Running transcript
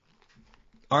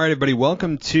All right, everybody,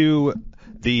 welcome to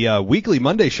the weekly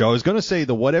Monday show. I was going to say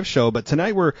the What If show, but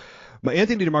tonight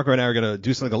Anthony DeMarco and I are going to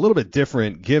do something a little bit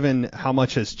different given how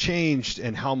much has changed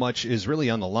and how much is really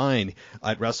on the line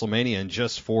at WrestleMania in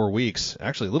just 4 weeks.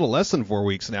 Actually, a little less than 4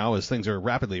 weeks now as things are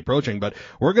rapidly approaching, but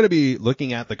we're going to be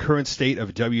looking at the current state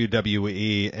of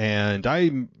WWE, and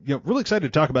I'm really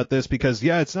excited to talk about this because,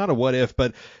 yeah, it's not a what if,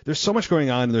 but there's so much going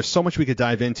on, and there's so much we could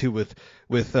dive into with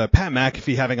Pat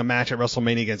McAfee having a match at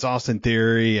WrestleMania against Austin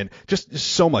Theory, and just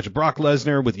so much. Brock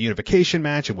Lesnar with the unification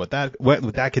match and what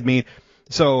that could mean.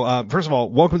 So, first of all,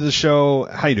 welcome to the show.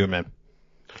 How you doing, man?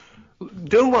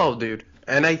 Doing well, dude.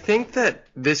 And I think that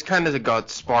this kind of got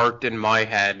sparked in my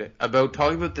head about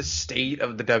talking about the state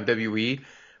of the WWE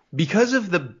because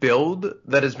of the build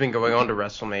that has been going on to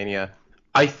WrestleMania.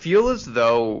 I feel as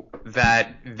though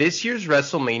that this year's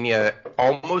WrestleMania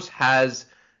almost has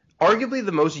arguably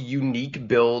the most unique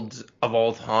builds of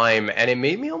all time. And it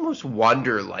made me almost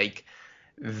wonder, like,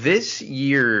 this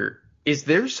year, is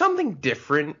there something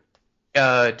different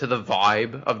to the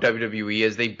vibe of WWE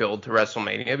as they build to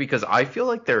WrestleMania? Because I feel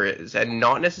like there is, and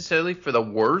not necessarily for the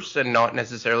worse and not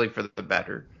necessarily for the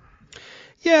better.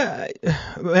 Yeah,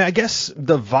 I guess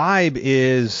the vibe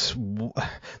is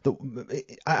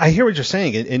I hear what you're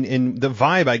saying, and the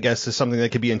vibe, I guess, is something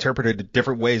that could be interpreted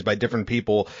different ways by different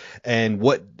people, and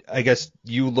what I guess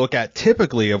you look at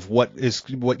typically of what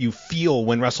you feel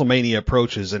when WrestleMania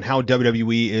approaches, and how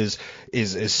WWE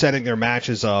is setting their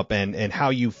matches up, and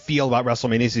how you feel about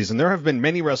WrestleMania season. There have been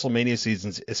many WrestleMania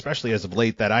seasons, especially as of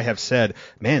late, that I have said,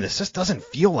 man, this just doesn't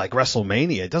feel like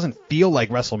WrestleMania. It doesn't feel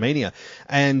like WrestleMania,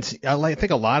 and I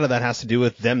think a lot of that has to do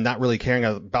with them not really caring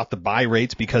about the buy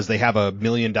rates because they have $1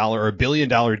 million or $1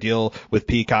 billion deal with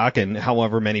Peacock, and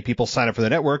however many people sign up for the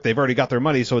network, they've already got their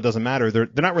money, so it doesn't matter. They're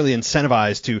not really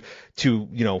incentivized to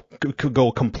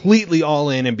go completely all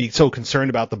in and be so concerned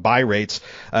about the buy rates.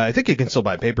 I think you can still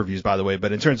buy pay-per-views, by the way,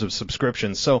 but in terms of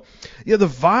subscriptions. So, the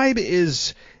vibe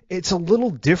is, it's a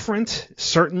little different,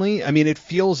 certainly. I mean, it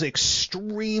feels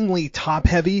extremely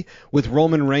top-heavy with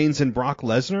Roman Reigns and Brock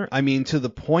Lesnar. I mean, to the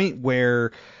point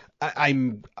where I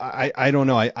don't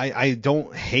know. I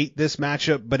don't hate this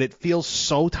matchup, but it feels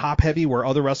so top-heavy where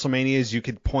other WrestleManias you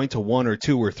could point to 1 or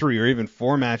 2 or 3 or even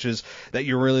 4 matches that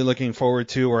you're really looking forward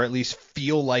to, or at least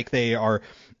feel like they are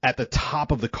at the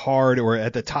top of the card or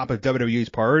at the top of WWE's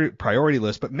priority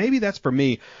list. But maybe that's, for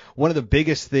me, one of the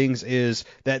biggest things is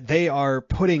that they are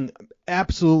putting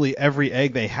absolutely every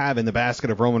egg they have in the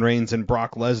basket of Roman Reigns and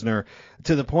Brock Lesnar,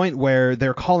 to the point where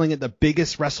they're calling it the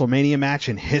biggest WrestleMania match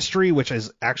in history, which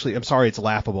is actually, I'm sorry, it's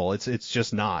laughable. It's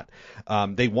just not.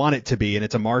 They want it to be, and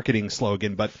it's a marketing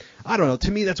slogan. But I don't know.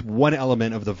 To me, that's one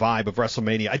element of the vibe of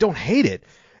WrestleMania. I don't hate it.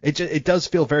 It does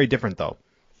feel very different, though.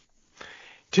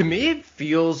 To me, it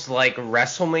feels like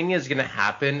WrestleMania is going to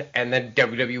happen and then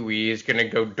WWE is going to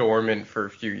go dormant for a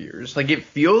few years. Like, it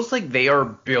feels like they are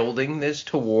building this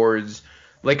towards,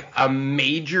 like, a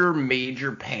major,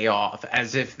 major payoff,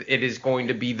 as if it is going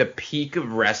to be the peak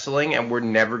of wrestling and we're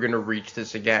never going to reach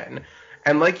this again.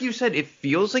 And like you said, it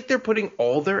feels like they're putting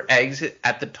all their eggs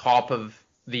at the top of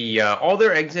all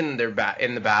their eggs in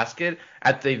the basket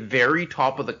at the very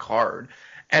top of the card,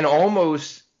 and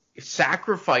almost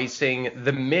sacrificing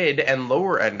the mid and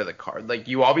lower end of the card. Like,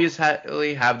 you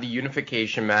obviously have the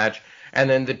unification match and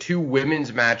then the 2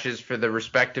 women's matches for the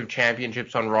respective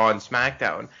championships on Raw and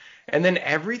SmackDown. And then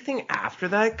everything after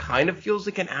that kind of feels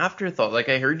like an afterthought. Like,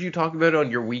 I heard you talk about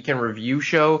on your weekend review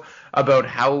show about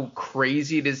how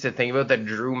crazy it is to think about that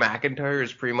Drew McIntyre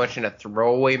is pretty much in a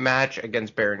throwaway match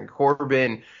against Baron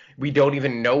Corbin. We don't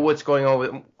even know what's going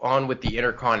on with the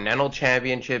Intercontinental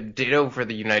Championship. Ditto for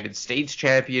the United States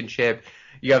Championship.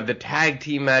 You have the tag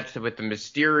team match with the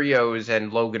Mysterios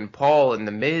and Logan Paul and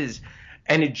The Miz.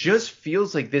 And it just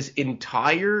feels like this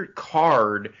entire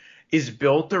card is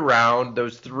built around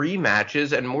those 3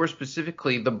 matches, and more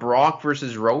specifically the Brock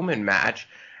versus Roman match.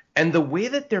 And the way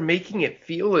that they're making it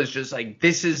feel is just like,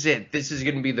 this is it. This is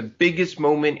going to be the biggest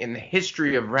moment in the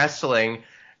history of wrestling.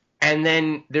 And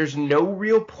then there's no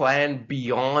real plan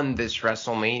beyond this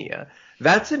WrestleMania.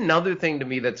 That's another thing to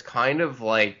me that's kind of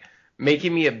like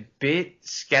making me a bit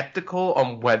skeptical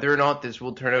on whether or not this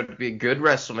will turn out to be a good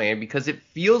WrestleMania, because it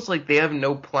feels like they have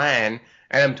no plan.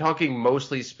 And I'm talking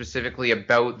mostly specifically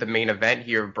about the main event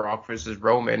here of Brock versus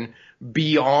Roman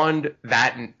beyond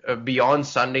that, beyond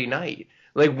Sunday night.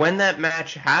 Like, when that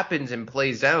match happens and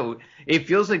plays out, it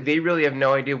feels like they really have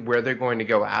no idea where they're going to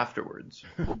go afterwards.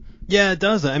 Yeah, it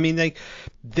does. I mean,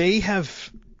 they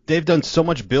they've done so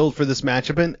much build for this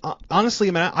matchup, and honestly,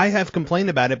 I mean, I have complained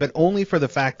about it, but only for the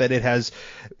fact that it has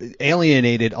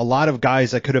alienated a lot of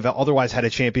guys that could have otherwise had a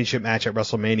championship match at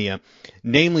WrestleMania,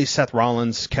 namely Seth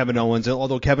Rollins, Kevin Owens.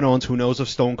 Although Kevin Owens, who knows if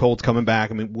Stone Cold's coming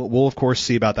back? I mean, we'll of course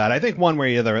see about that. I think one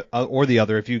way or the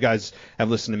other, if you guys have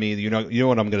listened to me, you know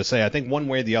what I'm going to say. I think one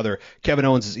way or the other, Kevin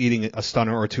Owens is eating a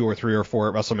stunner or 2 or 3 or 4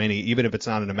 at WrestleMania, even if it's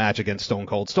not in a match against Stone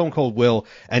Cold. Stone Cold will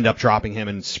end up dropping him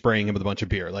and spraying him with a bunch of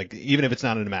beer, like even if it's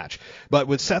not in a match. But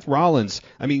with Seth Rollins,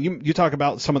 I mean, you talk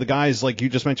about some of the guys like you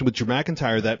just mentioned with Drew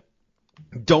McIntyre that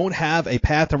don't have a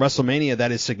path to WrestleMania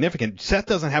that is significant. Seth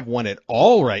doesn't have one at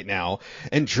all right now,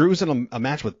 and Drew's in a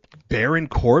match with Baron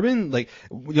Corbin, like,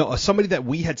 you know, somebody that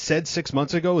we had said 6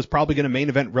 months ago is probably going to main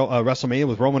event WrestleMania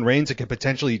with Roman Reigns and could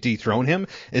potentially dethrone him,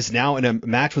 is now in a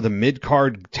match with a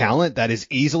mid-card talent that is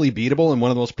easily beatable and one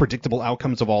of the most predictable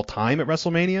outcomes of all time at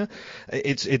WrestleMania.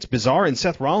 It's bizarre, and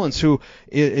Seth Rollins, who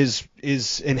is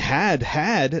and had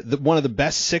one of the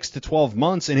best 6 to 12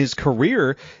 months in his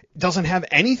career, doesn't have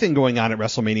anything going on at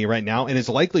WrestleMania right now and is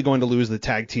likely going to lose the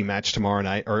tag team match tomorrow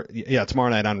night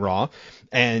on Raw,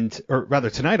 or rather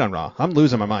tonight on Raw. I'm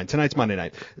losing my mind. Tonight's Monday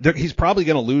night. He's probably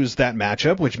going to lose that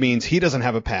matchup, which means he doesn't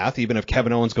have a path, even if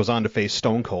Kevin Owens goes on to face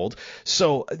Stone Cold.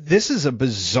 So this is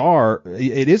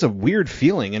it is a weird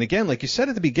feeling. And again, like you said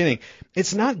at the beginning,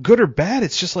 it's not good or bad.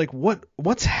 It's just like,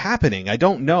 what's happening? I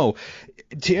don't know.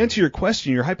 To answer your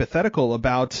question, your hypothetical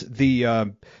about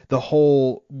the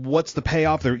whole what's the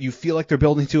payoff, you feel like they're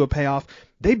building to a payoff,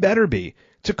 they better be.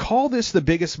 To call this the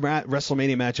biggest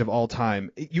WrestleMania match of all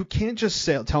time, you can't just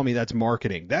tell me that's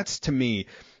marketing. That's, to me,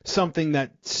 something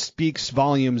that speaks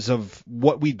volumes of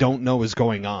what we don't know is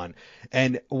going on.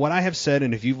 And what I have said,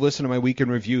 and if you've listened to my weekend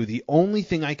review, the only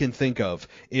thing I can think of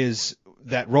is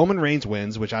that Roman Reigns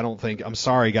wins, which I don't think, I'm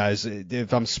sorry guys,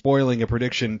 if I'm spoiling a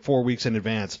prediction 4 weeks in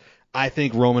advance, I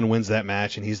think Roman wins that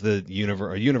match, and he's the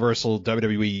Universal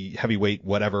WWE Heavyweight,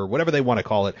 whatever they want to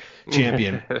call it,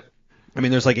 champion. I mean,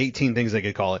 there's like 18 things they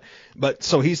could call it. But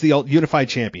so he's the unified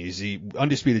champion. He's the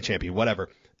undisputed champion, whatever.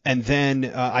 And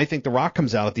then I think The Rock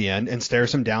comes out at the end and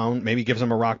stares him down, maybe gives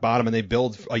him a rock bottom, and they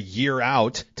build a year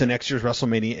out to next year's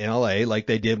WrestleMania in LA like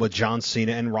they did with John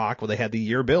Cena and Rock, where they had the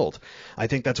year build. I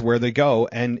think that's where they go.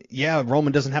 And yeah,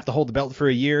 Roman doesn't have to hold the belt for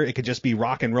a year. It could just be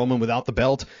Rock and Roman without the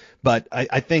belt. But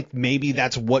I think maybe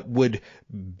that's what would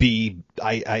be,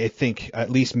 I think, at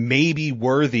least maybe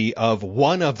worthy of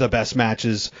one of the best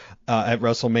matches at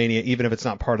WrestleMania, even if it's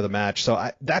not part of the match.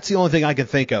 So that's the only thing I can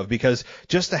think of, because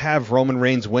just to have Roman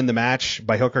Reigns win the match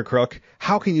by hook or crook,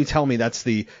 how can you tell me that's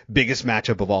the biggest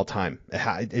matchup of all time?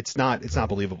 It's not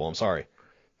believable. I'm sorry.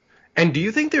 And do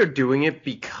you think they're doing it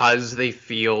because they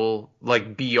feel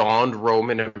like beyond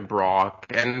Roman and Brock,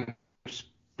 and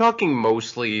talking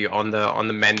mostly on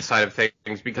the men's side of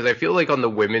things, because I feel like on the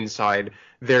women's side,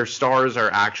 their stars are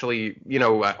actually, you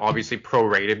know, obviously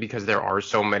prorated because there are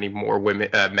so many more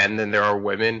men than there are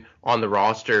women on the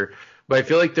roster. But I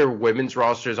feel like their women's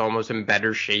roster is almost in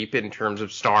better shape in terms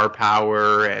of star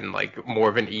power and like more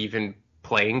of an even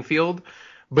playing field.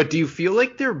 But do you feel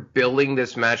like they're billing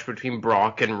this match between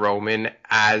Brock and Roman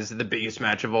as the biggest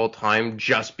match of all time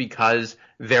just because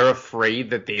they're afraid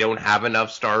that they don't have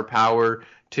enough star power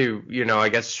to, you know, I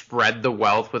guess spread the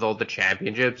wealth with all the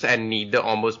championships and need to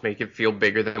almost make it feel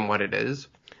bigger than what it is?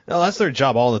 No, that's their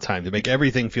job all the time, to make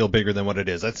everything feel bigger than what it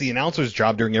is. That's the announcer's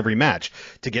job during every match,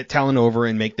 to get talent over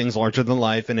and make things larger than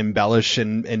life and embellish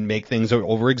and make things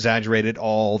over-exaggerated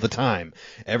all the time.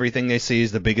 Everything they see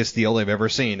is the biggest deal they've ever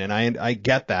seen, and I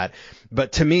get that.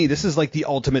 But to me, this is like the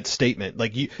ultimate statement.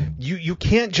 Like, you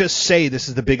can't just say this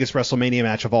is the biggest WrestleMania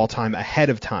match of all time ahead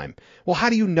of time. Well, how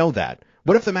do you know that?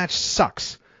 What if the match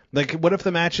sucks? Like, what if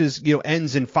the match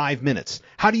ends in 5 minutes?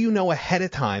 How do you know ahead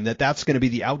of time that that's going to be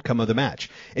the outcome of the match?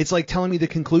 It's like telling me the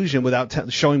conclusion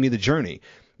without showing me the journey.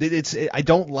 I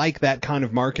don't like that kind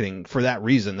of marketing for that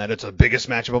reason, that it's the biggest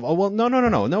match of all. Oh, well,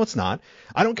 no, it's not.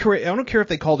 I don't care if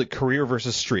they called it career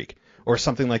versus streak or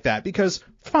something like that, because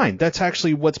fine, that's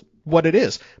actually what it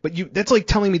is. But that's like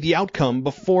telling me the outcome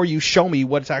before you show me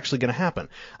what's actually going to happen.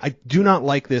 I do not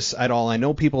like this at all. I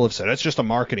know people have said it's just a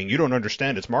marketing. You don't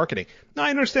understand, it's marketing. No,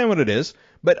 I understand what it is,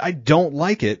 but I don't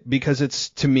like it because it's,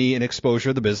 to me, an exposure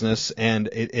of the business, and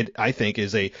it I think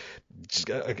is an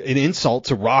insult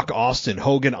to Rock, Austin,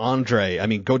 Hogan, Andre. I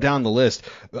mean, go down the list.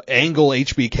 Angle,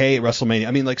 HBK at WrestleMania.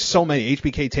 I mean, like, so many.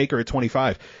 HBK, Taker at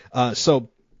 25.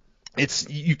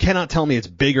 You cannot tell me it's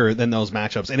bigger than those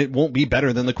matchups, and it won't be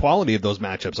better than the quality of those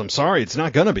matchups. I'm sorry, it's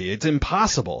not gonna be. It's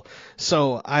impossible.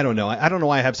 So I don't know. I don't know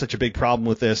why I have such a big problem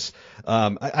with this.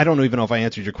 I don't even know if I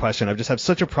answered your question. I just have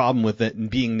such a problem with it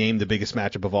being named the biggest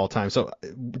matchup of all time. So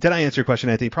did I answer your question,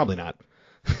 Anthony? Probably not.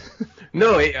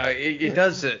 No, it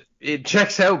does. It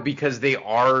checks out because they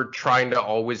are trying to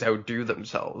always outdo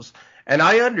themselves. And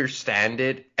I understand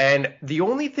it. And the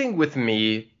only thing with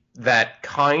me that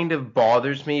kind of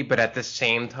bothers me, but at the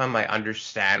same time I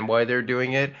understand why they're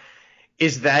doing it,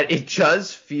 is that it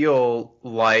does feel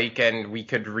like, and we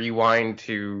could rewind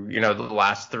to, the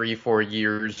last 3-4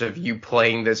 years of you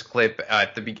playing this clip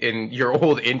at in your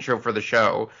old intro for the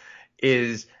show,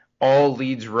 is all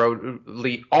roads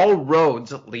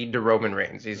lead to Roman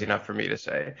Reigns. Easy enough for me to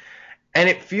say. And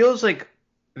it feels like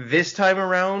this time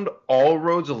around, all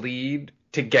roads lead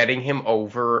to getting him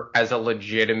over as a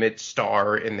legitimate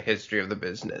star in the history of the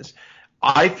business.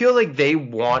 I feel like they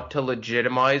want to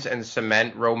legitimize and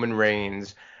cement Roman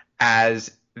Reigns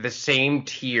as the same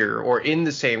tier, or in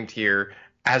the same tier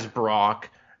as Brock,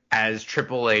 as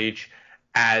Triple H,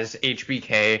 as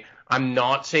HBK. I'm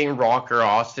not saying Rock or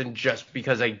Austin just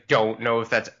because I don't know if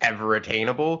that's ever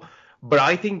attainable, but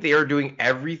I think they are doing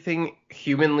everything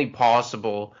humanly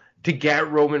possible to get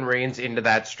Roman Reigns into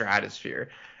that stratosphere.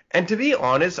 And to be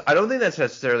honest, I don't think that's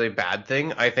necessarily a bad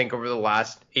thing. I think over the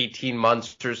last 18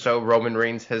 months or so, Roman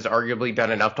Reigns has arguably done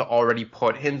enough to already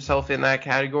put himself in that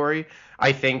category.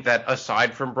 I think that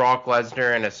aside from Brock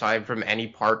Lesnar and aside from any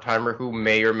part-timer who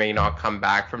may or may not come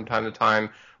back from time to time,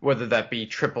 whether that be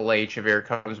Triple H if he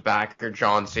comes back or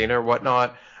John Cena or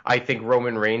whatnot, I think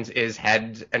Roman Reigns is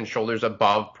head and shoulders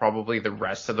above probably the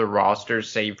rest of the roster,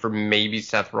 save for maybe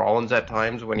Seth Rollins at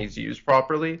times when he's used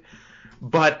properly.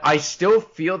 But I still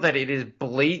feel that it is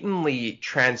blatantly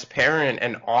transparent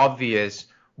and obvious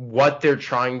what they're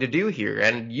trying to do here.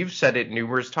 And you've said it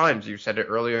numerous times. You've said it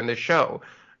earlier in the show.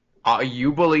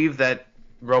 You believe that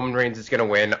Roman Reigns is going to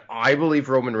win. I believe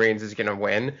Roman Reigns is going to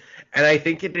win. And I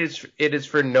think it is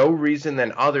for no reason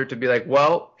than other to be like,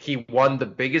 well, he won the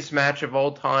biggest match of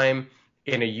all time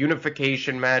in a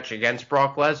unification match against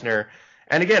Brock Lesnar.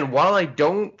 And again, while I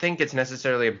don't think it's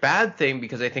necessarily a bad thing,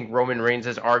 because I think Roman Reigns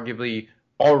has arguably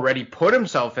already put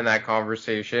himself in that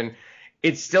conversation,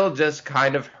 it still just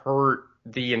kind of hurt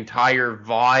the entire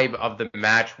vibe of the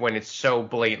match when it's so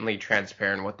blatantly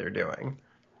transparent what they're doing.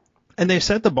 And they've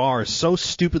set the bar so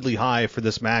stupidly high for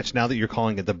this match, now that you're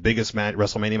calling it the biggest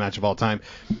WrestleMania match of all time,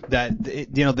 that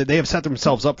they have set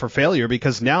themselves up for failure,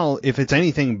 because now if it's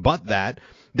anything but that,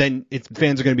 then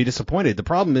fans are going to be disappointed. The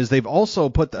problem is they've also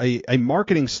put a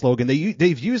marketing slogan.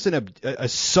 They've used a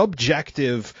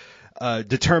subjective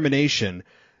determination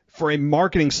for a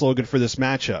marketing slogan for this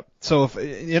matchup. So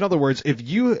in other words, if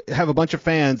you have a bunch of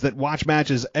fans that watch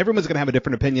matches, everyone's going to have a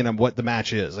different opinion on what the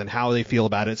match is and how they feel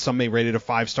about it. Some may rate it a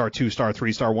 5-star, 2-star,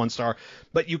 3-star, 1-star,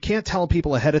 but you can't tell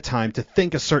people ahead of time to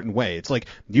think a certain way. It's like,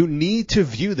 you need to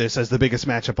view this as the biggest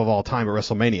matchup of all time at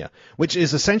WrestleMania, which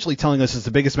is essentially telling us it's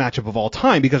the biggest matchup of all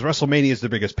time, because WrestleMania is the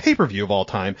biggest pay-per-view of all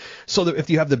time. So that if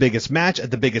you have the biggest match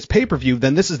at the biggest pay-per-view,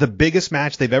 then this is the biggest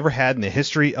match they've ever had in the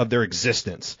history of their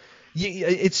existence.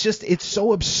 It's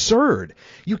so absurd.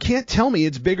 You can't tell me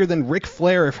it's bigger than Ric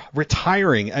Flair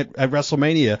retiring at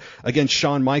WrestleMania against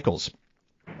Shawn Michaels.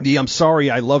 The "I'm sorry,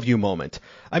 I love you" moment.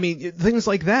 I mean, things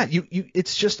like that.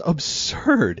 It's just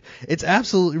absurd. It's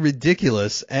absolutely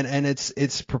ridiculous, and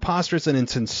it's preposterous, and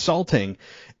it's insulting,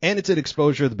 and it's an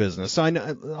exposure of the business. So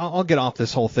I'll get off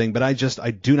this whole thing, but I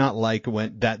do not like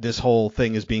that this whole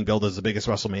thing is being billed as the biggest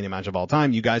WrestleMania match of all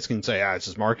time. You guys can say, it's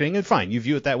just marketing, and fine, you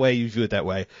view it that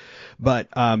way, But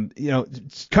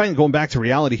it's kind of going back to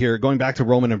reality here, going back to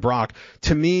Roman and Brock.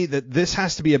 To me, that this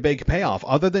has to be a big payoff,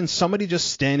 other than somebody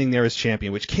just standing there as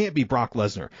champion, which can't be Brock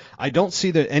Lesnar. I don't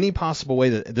see any possible way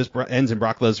that this ends in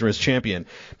Brock Lesnar as champion,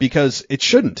 because it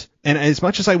shouldn't. And as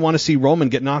much as I want to see Roman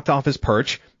get knocked off his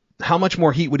perch, how much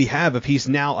more heat would he have if he's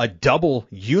now a double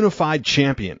unified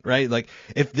champion, right? Like,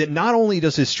 not only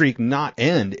does his streak not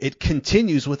end, it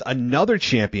continues with another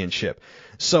championship.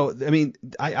 So, I mean,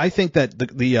 I think that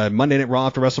the Monday Night Raw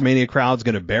after WrestleMania crowd's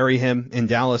going to bury him in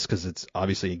Dallas, because it's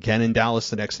obviously again in Dallas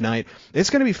the next night.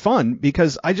 It's going to be fun,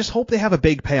 because I just hope they have a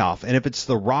big payoff. And if it's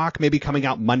The Rock maybe coming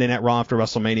out Monday Night Raw after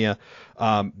WrestleMania,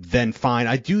 then fine.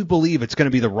 I do believe it's going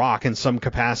to be The Rock in some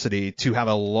capacity to have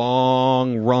a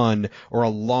long run or a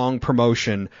long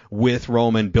promotion with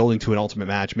Roman, building to an ultimate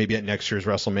match, maybe at next year's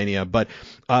WrestleMania. But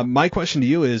my question to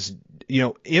you is,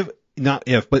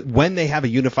 but when they have a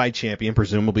unified champion,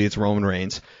 presumably it's Roman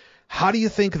Reigns, how do you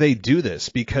think they do this?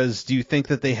 Because do you think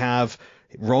that they have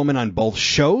Roman on both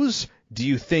shows? Do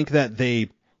you think that they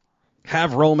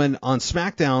have Roman on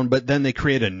SmackDown, but then they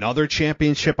create another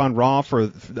championship on Raw for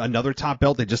another top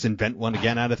belt? They just invent one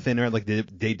again out of thin air, like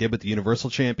they did with the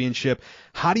Universal Championship.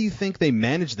 How do you think they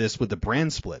manage this with the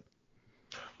brand split?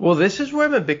 Well, this is where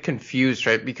I'm a bit confused,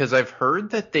 right? Because I've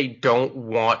heard that they don't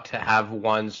want to have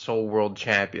one sole world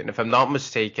champion. If I'm not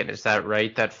mistaken, is that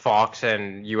right? That Fox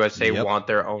and USA Yep. want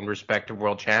their own respective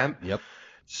world champ? Yep.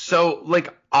 So,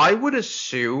 like, I would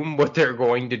assume what they're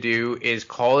going to do is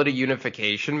call it a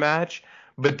unification match,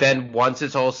 but then once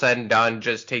it's all said and done,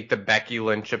 just take the Becky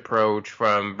Lynch approach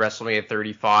from WrestleMania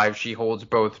 35. She holds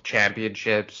both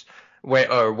championships,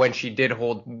 when she did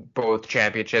hold both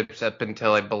championships up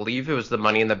until I believe it was the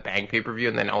Money in the Bank pay-per-view,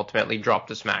 and then ultimately dropped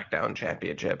the SmackDown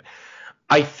championship.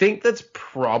 I think that's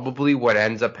probably what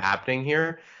ends up happening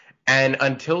here. And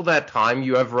until that time,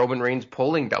 you have Roman Reigns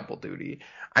pulling double duty.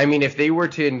 I mean, if they were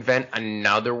to invent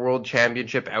another world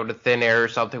championship out of thin air or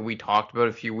something we talked about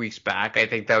a few weeks back, I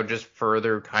think that would just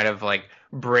further kind of like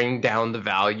bring down the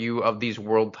value of these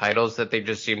world titles that they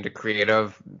just seem to create out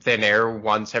of thin air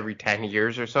once every 10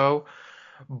 years or so.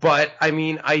 But I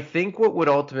mean, I think what would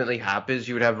ultimately happen is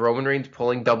you would have Roman Reigns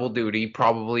pulling double duty.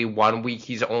 Probably 1 week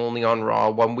he's only on Raw,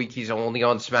 1 week he's only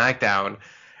on SmackDown.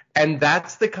 And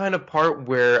that's the kind of part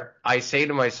where I say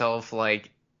to myself,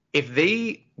 like, if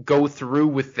they go through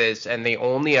with this and they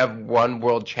only have one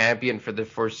world champion for the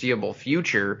foreseeable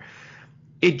future,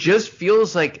 it just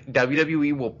feels like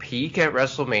WWE will peak at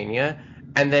WrestleMania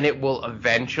and then it will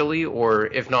eventually, or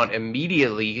if not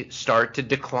immediately, start to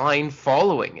decline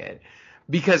following it.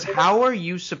 Because how are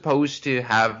you supposed to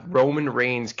have Roman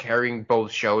Reigns carrying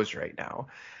both shows right now?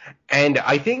 And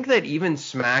I think that even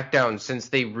SmackDown, since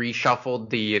they reshuffled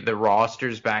the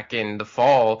rosters back in the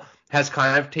fall, has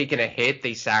kind of taken a hit.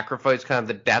 They sacrificed kind of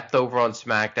the depth over on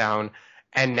SmackDown.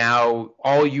 And now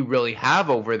all you really have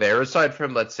over there, aside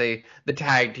from, let's say, the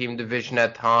tag team division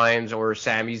at times or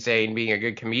Sami Zayn being a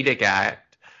good comedic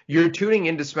act, you're tuning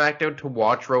into SmackDown to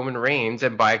watch Roman Reigns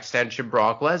and by extension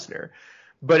Brock Lesnar.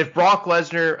 But if Brock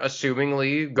Lesnar,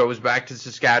 assumingly, goes back to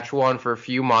Saskatchewan for a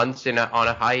few months on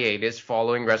a hiatus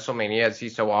following WrestleMania, as he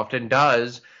so often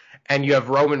does, and you have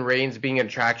Roman Reigns being an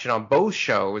attraction on both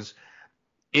shows,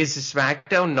 is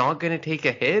SmackDown not going to take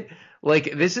a hit?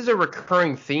 Like, this is a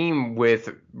recurring theme with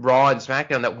Raw and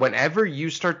SmackDown, that whenever you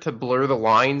start to blur the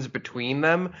lines between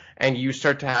them and you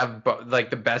start to have, like,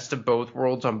 the best of both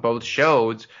worlds on both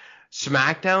shows,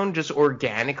 SmackDown just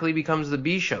organically becomes the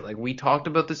B show. Like, we talked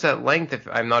about this at length.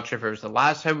 I'm not sure if it was the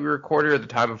last time we recorded or the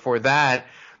time before that,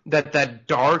 that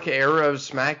dark era of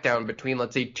SmackDown between,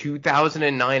 let's say,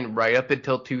 2009 right up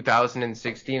until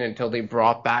 2016, until they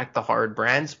brought back the hard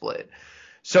brand split.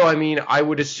 So, I mean, I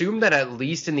would assume that at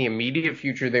least in the immediate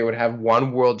future, they would have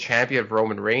one world champion of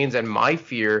Roman Reigns. And my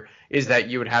fear is that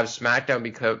you would have SmackDown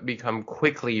become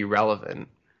quickly irrelevant.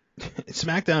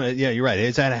 SmackDown, yeah, you're right.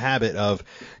 It's had a habit of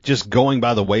just going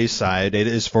by the wayside. It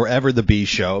is forever the B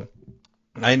show.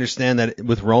 I understand that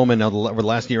with Roman over the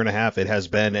last year and a half, it has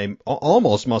been a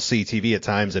almost must-see TV at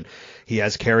times, and he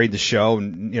has carried the show.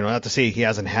 And, not to say he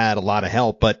hasn't had a lot of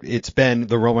help, but it's been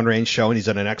the Roman Reigns show, and he's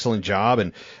done an excellent job.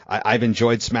 And I've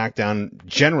enjoyed SmackDown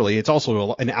generally. It's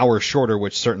also an hour shorter,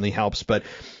 which certainly helps. But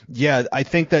yeah, I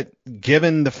think that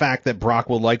given the fact that Brock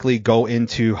will likely go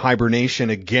into hibernation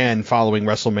again following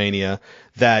WrestleMania,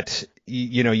 that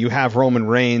you have Roman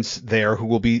Reigns there, who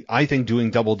will be, I think,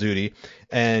 doing double duty.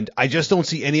 And I just don't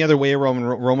see any other way of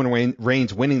Roman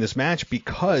Reigns winning this match,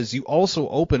 because you also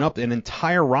open up an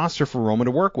entire roster for Roman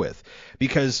to work with.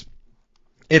 Because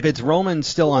if it's Roman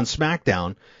still on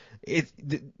SmackDown,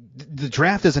 the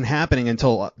draft isn't happening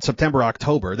until September,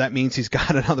 October. That means he's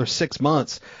got another 6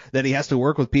 months that he has to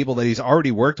work with people that he's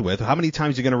already worked with. How many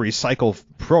times are you going to recycle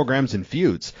programs and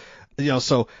feuds?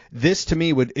 So this to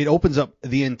me it opens up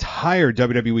the entire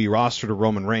WWE roster to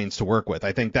Roman Reigns to work with.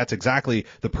 I think that's exactly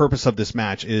the purpose of this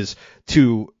match, is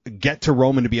to get to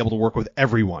Roman to be able to work with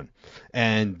everyone.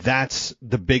 And that's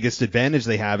the biggest advantage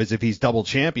they have, is if he's double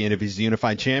champion, if he's the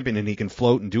unified champion and he can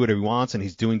float and do whatever he wants and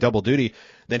he's doing double duty,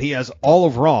 then he has all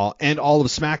of Raw and all of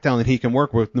SmackDown that he can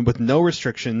work with no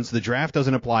restrictions. The draft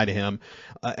doesn't apply to him.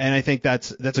 And I think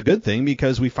that's a good thing,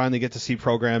 because we finally get to see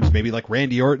programs maybe like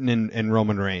Randy Orton and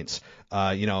Roman Reigns.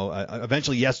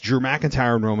 Eventually, yes, Drew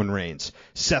McIntyre and Roman Reigns,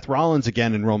 Seth Rollins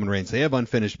again and Roman Reigns. They have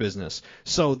unfinished business.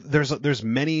 So there's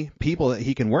many people that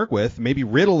he can work with. Maybe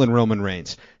Riddle and Roman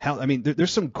Reigns.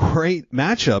 There's some great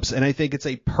matchups, and I think it's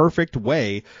a perfect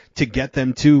way to get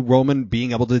them to Roman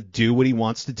being able to do what he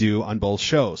wants to do on both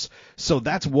shows. So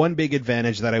that's one big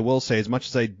advantage that I will say, as much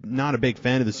as I'm not a big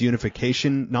fan of this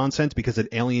unification nonsense, because it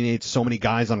alienates so many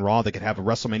guys on Raw that could have a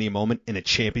WrestleMania moment in a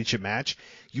championship match.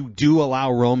 You do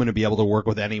allow Roman to be able to work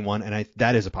with anyone, and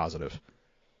that is a positive.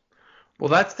 Well,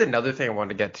 that's another thing I wanted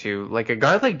to get to. Like, a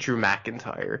guy like Drew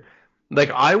McIntyre, like,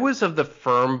 I was of the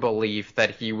firm belief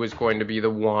that he was going to be the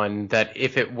one that,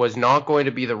 if it was not going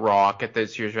to be The Rock at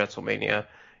this year's WrestleMania,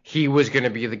 he was going to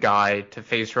be the guy to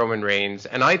face Roman Reigns.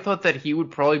 And I thought that he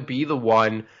would probably be the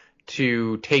one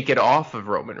to take it off of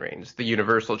Roman Reigns, the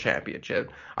Universal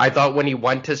Championship. I thought when he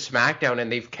went to SmackDown,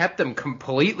 and they've kept them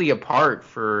completely apart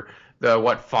for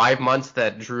the 5 months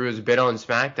that Drew has been on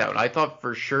SmackDown, I thought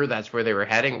for sure that's where they were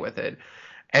heading with it.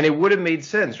 And it would have made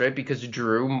sense, right? Because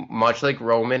Drew, much like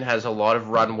Roman, has a lot of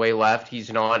runway left.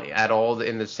 He's not at all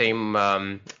in the same,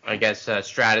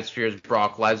 stratosphere as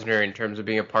Brock Lesnar in terms of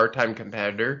being a part-time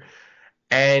competitor.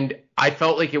 And I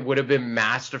felt like it would have been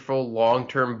masterful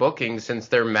long-term booking since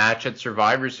their match at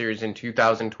Survivor Series in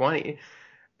 2020.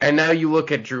 And now you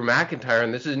look at Drew McIntyre,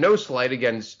 and this is no slight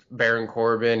against Baron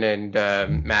Corbin and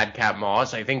Madcap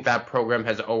Moss. I think that program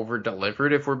has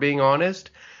over-delivered, if we're being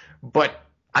honest. But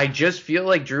I just feel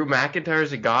like Drew McIntyre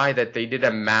is a guy that they did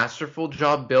a masterful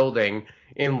job building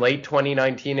in late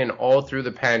 2019 and all through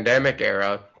the pandemic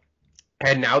era.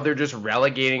 And now they're just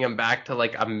relegating him back to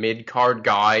like a mid-card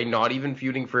guy, not even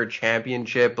feuding for a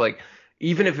championship. Like,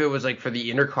 even if it was like for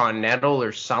the Intercontinental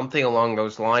or something along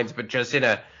those lines, but just in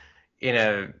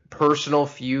a personal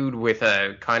feud with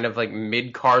a kind of like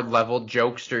mid-card level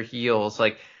jokester heels.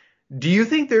 Like, do you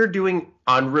think they're doing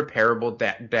unrepairable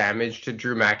damage to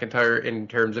Drew McIntyre in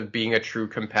terms of being a true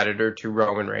competitor to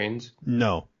Roman Reigns?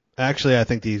 No. Actually, I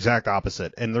think the exact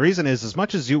opposite. And the reason is, as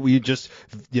much as you just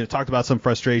talked about some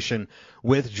frustration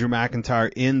with Drew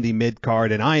McIntyre in the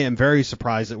mid-card, and I am very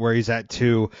surprised at where he's at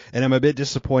too, and I'm a bit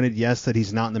disappointed, yes, that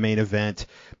he's not in the main event,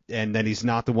 and that he's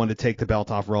not the one to take the belt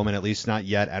off Roman, at least not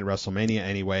yet at WrestleMania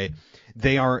anyway.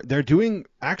 They're doing,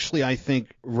 actually, I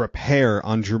think, repair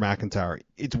on Drew McIntyre.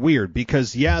 It's weird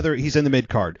because, he's in the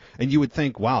mid-card, and you would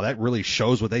think, wow, that really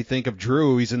shows what they think of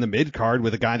Drew. He's in the mid-card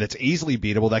with a guy that's easily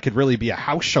beatable. That could really be a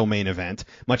house show main event,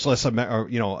 much less a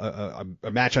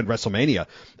match on WrestleMania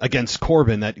against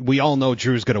Corbin that we all know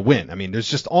Drew's going to win. I mean,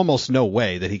 there's just almost no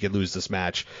way that he could lose this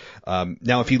match.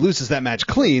 Now, if he loses that match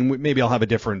clean, maybe I'll have a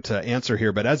different answer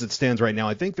here, but as it stands right now,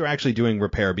 I think they're actually doing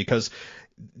repair because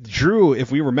Drew,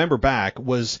 if we remember back,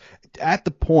 was at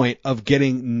the point of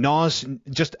getting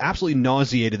just absolutely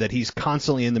nauseated that he's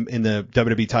constantly in the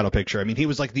WWE title picture. I mean, he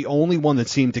was like the only one that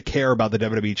seemed to care about the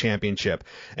WWE Championship,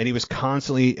 and he was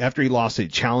constantly, after he lost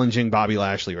it, challenging Bobby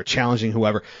Lashley or challenging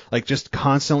whoever, like just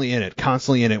constantly in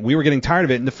it. We were getting tired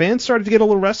of it, and the fans started to get a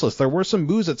little restless. There were some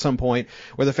boos at some point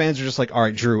where the fans were just like, all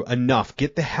right, Drew, enough.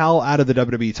 Get the hell out of the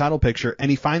WWE title picture,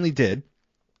 and he finally did.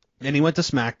 And he went to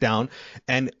SmackDown,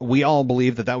 and we all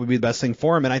believed that would be the best thing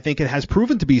for him. And I think it has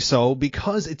proven to be so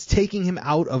because it's taking him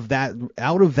out of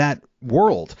that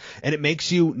world, and it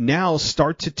makes you now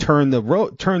start to turn the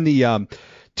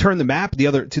map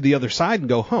to the other side and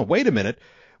go, wait a minute.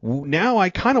 Now I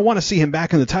kind of want to see him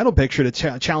back in the title picture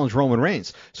to challenge Roman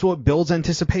Reigns. So it builds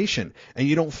anticipation, and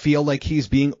you don't feel like he's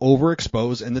being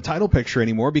overexposed in the title picture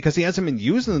anymore because he hasn't been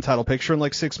used in the title picture in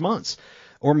like 6 months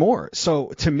or more. So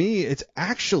to me, it's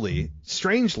actually,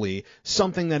 strangely,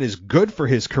 something that is good for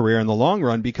his career in the long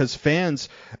run because fans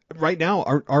right now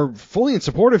are fully in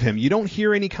support of him. You don't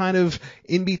hear any kind of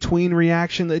in-between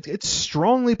reaction. It's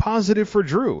strongly positive for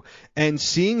Drew. And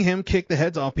seeing him kick the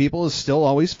heads off people is still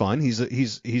always fun.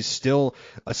 He's still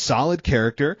a solid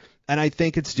character. And I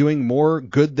think it's doing more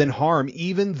good than harm,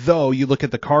 even though you look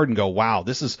at the card and go, wow,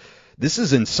 this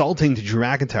is insulting to Drew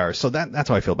McIntyre. So that's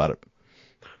how I feel about it.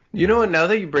 You know what? Now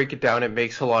that you break it down, it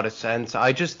makes a lot of sense.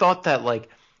 I just thought that, like,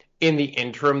 in the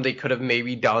interim, they could have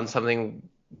maybe done something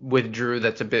with Drew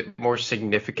that's a bit more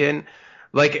significant.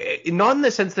 Like, not in the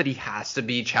sense that he has to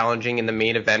be challenging in the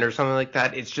main event or something like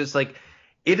that. It's just, like,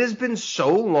 it has been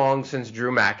so long since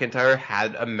Drew McIntyre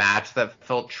had a match that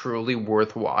felt truly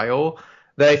worthwhile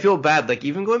that I feel bad. Like,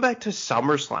 even going back to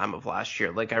SummerSlam of last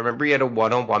year, like, I remember he had a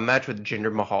one-on-one match with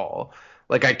Jinder Mahal.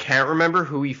 Like, I can't remember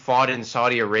who he fought in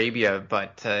Saudi Arabia,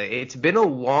 but it's been a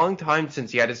long time since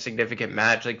he had a significant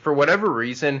match. Like, for whatever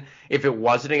reason, if it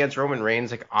wasn't against Roman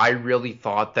Reigns, like, I really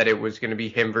thought that it was going to be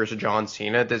him versus John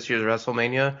Cena at this year's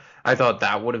WrestleMania. I thought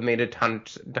that would have made a ton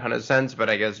of sense, but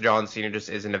I guess John Cena just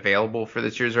isn't available for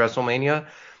this year's WrestleMania.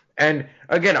 And,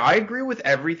 again, I agree with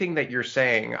everything that you're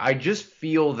saying. I just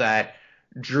feel that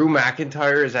Drew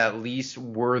McIntyre is at least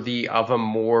worthy of a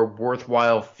more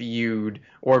worthwhile feud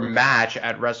or match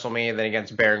at WrestleMania than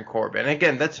against Baron Corbin.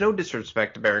 Again, that's no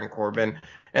disrespect to Baron Corbin.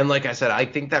 And like I said, I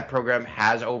think that program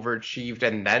has overachieved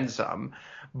and then some.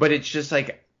 But it's just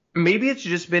like, maybe it's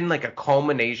just been like a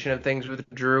culmination of things with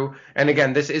Drew. And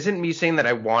again, this isn't me saying that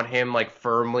I want him like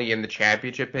firmly in the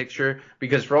championship picture,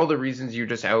 because for all the reasons you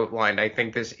just outlined, I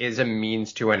think this is a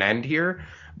means to an end here.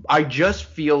 I just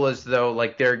feel as though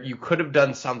like you could have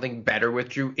done something better with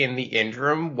Drew in the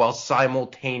interim while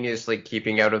simultaneously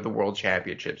keeping out of the world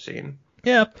championship scene.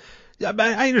 Yeah.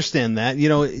 I understand that. You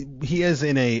know, he is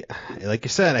in a, like you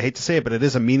said, I hate to say it, but it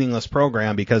is a meaningless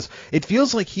program because it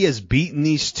feels like he has beaten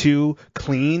these two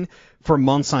clean for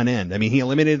months on end. I mean, he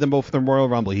eliminated them both in the Royal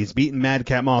Rumble. He's beaten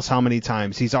Madcap Moss how many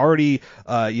times? He's already,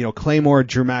 Claymore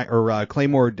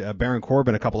Baron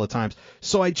Corbin a couple of times.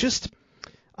 So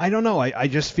I don't know. I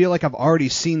just feel like I've already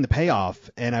seen the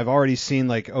payoff, and I've already seen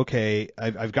like, okay,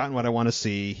 I've gotten what I want to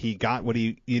see. He got what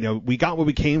we got what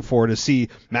we came for to see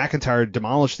McIntyre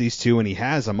demolish these two, and he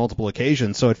has on multiple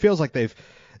occasions. So it feels like they've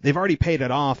already paid it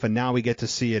off, and now we get to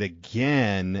see it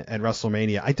again at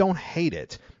WrestleMania. I don't hate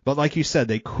it, but like you said,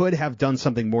 they could have done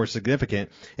something more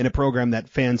significant in a program that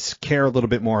fans care a little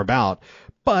bit more about.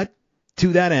 But to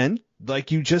that end,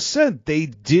 like you just said, they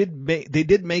did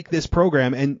make this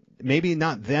program, and maybe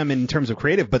not them in terms of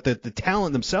creative, but the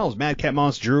talent themselves, Madcap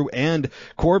Moss, Drew, and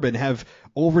Corbin, have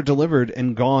over-delivered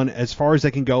and gone as far as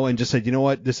they can go and just said, you know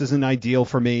what, this isn't ideal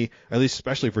for me, at least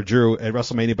especially for Drew at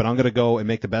WrestleMania, but I'm going to go and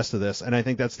make the best of this. And I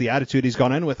think that's the attitude he's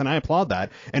gone in with, and I applaud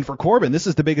that. And for Corbin, this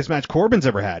is the biggest match Corbin's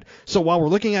ever had. So while we're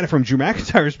looking at it from Drew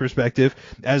McIntyre's perspective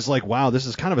as like, wow, this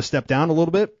is kind of a step down a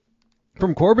little bit,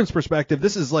 from Corbin's perspective,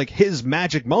 this is like his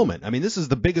magic moment. I mean, this is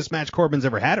the biggest match Corbin's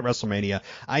ever had at WrestleMania.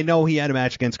 I know he had a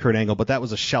match against Kurt Angle, but that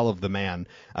was a shell of the man.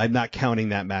 I'm not counting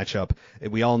that matchup.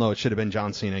 We all know it should have been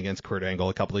John Cena against Kurt Angle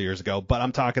a couple of years ago, but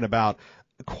I'm talking about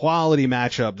quality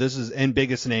matchup. This is and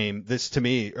biggest name. This to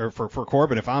me, or for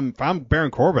Corbin, if I'm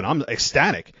Baron Corbin, I'm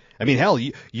ecstatic. I mean, hell,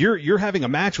 you're having a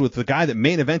match with the guy that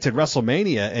main evented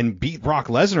WrestleMania and beat Brock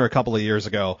Lesnar a couple of years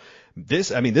ago.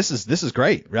 This is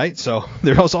great, right? So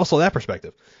there's also that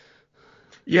perspective.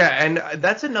 Yeah, and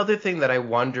that's another thing that I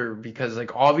wonder, because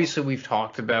like obviously we've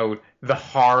talked about the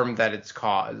harm that it's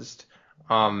caused,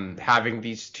 having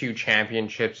these two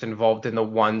championships involved in the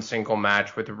one single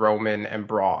match with Roman and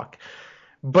Brock.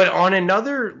 But on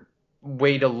another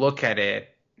way to look at it,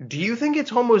 do you think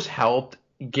it's almost helped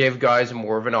give guys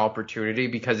more of an opportunity?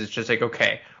 Because it's just like,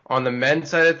 okay, on the men's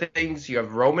side of things, you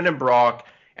have Roman and Brock,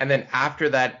 and then after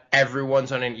that,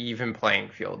 everyone's on an even playing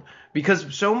field.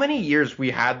 Because so many years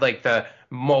we had like the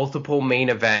multiple main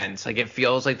events. Like it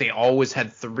feels like they always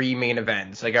had 3 main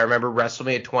events. Like I remember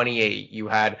WrestleMania 28, you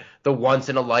had the once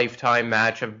in a lifetime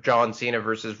match of John Cena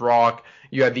versus Rock.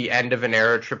 You had the end of an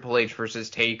era, Triple H versus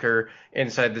Taker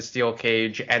inside the steel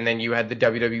cage. And then you had the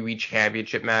WWE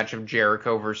Championship match of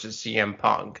Jericho versus CM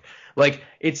Punk. Like,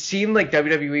 it seemed like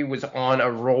WWE was on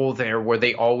a roll there where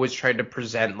they always tried to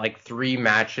present like 3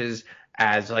 matches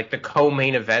as like the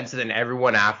co-main events, and then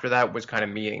everyone after that was kind of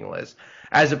meaningless.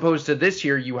 As opposed to this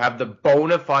year, you have the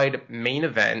bona fide main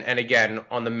event, and again,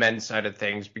 on the men's side of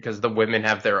things, because the women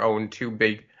have their own 2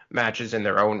 big matches in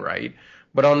their own right.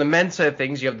 But on the men's side of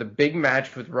things, you have the big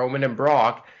match with Roman and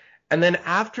Brock, and then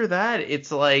after that,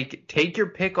 it's like, take your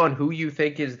pick on who you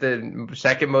think is the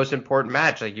second most important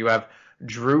match. Like, you have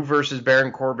Drew versus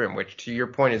Baron Corbin, which to your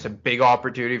point is a big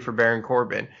opportunity for Baron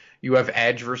Corbin. You have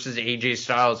Edge versus AJ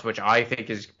Styles, which I think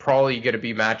is probably going to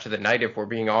be match of the night if we're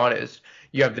being honest.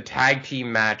 You have the tag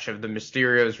team match of the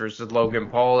Mysterios versus Logan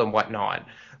Paul and whatnot.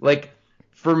 Like,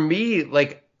 for me,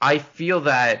 like, I feel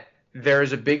that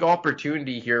there's a big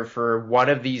opportunity here for one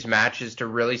of these matches to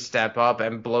really step up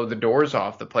and blow the doors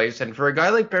off the place. And for a guy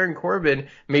like Baron Corbin,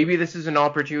 maybe this is an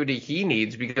opportunity he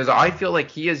needs, because I feel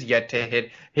like he has yet to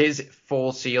hit his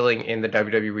full ceiling in the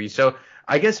WWE. So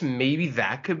I guess maybe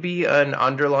that could be an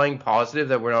underlying positive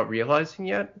that we're not realizing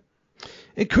yet.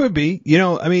 It could be. You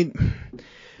know, I mean,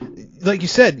 like you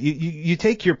said, you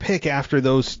take your pick after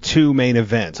those 2 main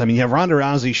events. I mean, you have Ronda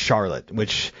Rousey, Charlotte,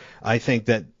 which I think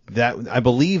that I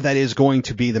believe that is going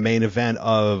to be the main event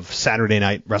of Saturday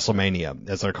Night WrestleMania,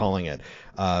 as they're calling it.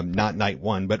 Not night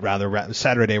 1, but rather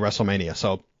Saturday WrestleMania.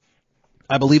 So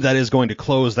I believe that is going to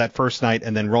close that first night,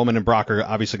 and then Roman and Brock are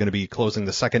obviously going to be closing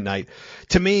the second night.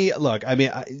 To me, look, I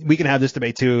mean, we can have this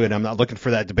debate too, and I'm not looking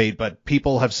for that debate, but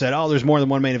people have said, oh, there's more than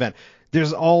one main event.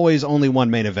 There's always only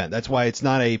one main event. That's why it's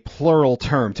not a plural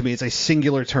term. To me, it's a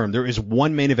singular term. There is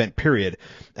one main event, period,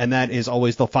 and that is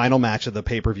always the final match of the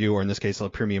pay-per-view, or in this case, the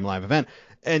premium live event.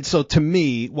 And so to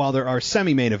me, while there are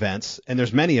semi-main events, and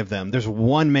there's many of them, there's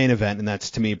one main event, and that's,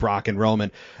 to me, Brock and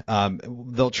Roman.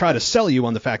 They'll try to sell you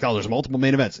on the fact, oh, there's multiple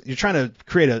main events. You're trying to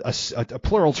create a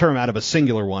plural term out of a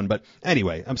singular one. But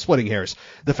anyway, I'm splitting hairs.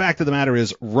 The fact of the matter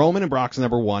is Roman and Brock's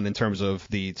number 1 in terms of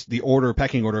the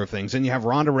pecking order of things. And you have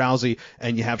Ronda Rousey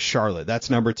and you have Charlotte. That's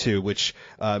number 2, which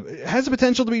has the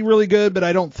potential to be really good, but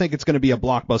I don't think it's going to be a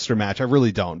blockbuster match. I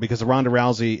really don't, because Ronda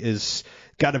Rousey is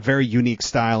got a very unique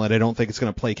style, and I don't think it's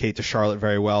going to placate to Charlotte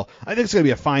very well. I think it's going to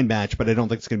be a fine match, but I don't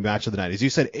think it's going to be match of the night. As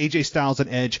you said, AJ Styles and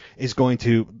Edge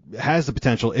has the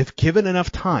potential, if given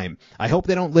enough time. I hope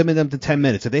they don't limit them to 10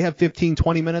 minutes. If they have 15,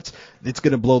 20 minutes, it's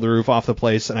going to blow the roof off the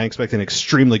place, and I expect an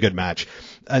extremely good match.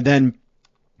 And then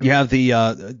you have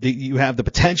the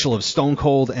potential of Stone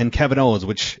Cold and Kevin Owens,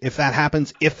 which if that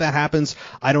happens,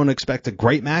 I don't expect a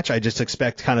great match. I just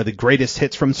expect kind of the greatest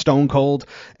hits from Stone Cold,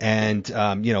 and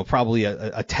probably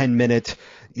a 10-minute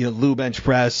Lou bench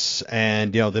press,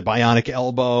 and the bionic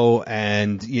elbow,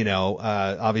 and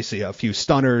obviously a few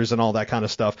stunners and all that kind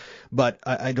of stuff. But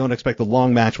I don't expect a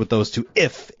long match with those two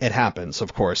if it happens,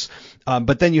 of course.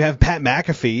 But then you have Pat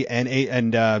McAfee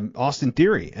and Austin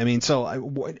Theory. I mean, so I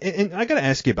got to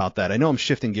ask you about that. I know I'm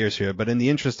shifting gears here, but in the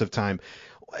interest of time,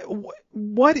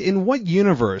 in what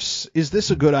universe is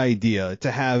this a good idea to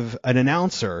have an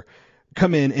announcer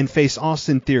come in and face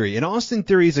Austin Theory? And Austin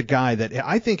Theory is a guy that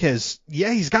I think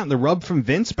he's gotten the rub from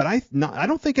Vince, but I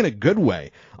don't think in a good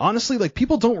way. Honestly, like,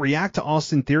 people don't react to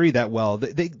Austin Theory that well.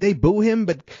 They boo him,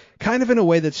 but kind of in a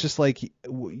way that's just like,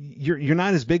 you're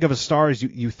not as big of a star as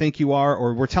you think you are,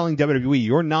 or we're telling WWE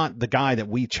you're not the guy that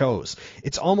we chose.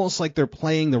 It's almost like they're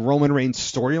playing the Roman Reigns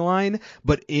storyline,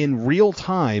 but in real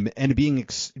time, and being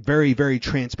very, very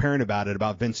transparent about it,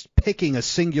 about Vince picking a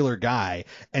singular guy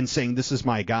and saying, this is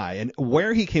my guy. And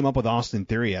where he came up with Austin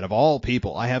Theory, out of all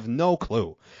people, I have no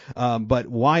clue. But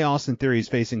why Austin Theory is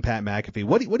facing Pat McAfee?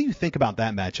 What do you think about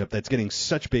that matchup that's getting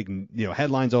such big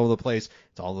headlines all over the place?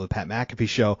 It's all over the Pat McAfee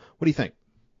show. What do you think?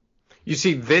 You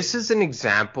see, this is an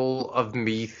example of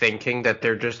me thinking that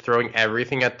they're just throwing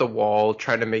everything at the wall,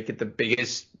 trying to make it the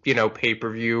biggest,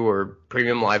 pay-per-view or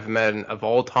premium live event of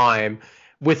all time,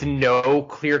 with no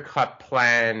clear-cut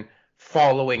plan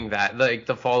following that, like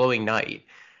the following night.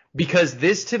 Because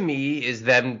this, to me, is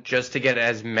them just to get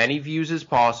as many views as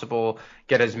possible,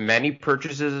 get as many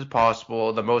purchases as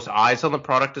possible, the most eyes on the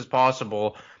product as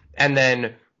possible, and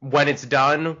then when it's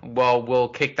done, well, we'll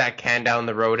kick that can down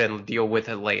the road and deal with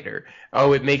it later.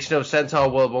 Oh, it makes no sense. Oh,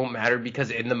 well, it won't matter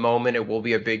because in the moment it will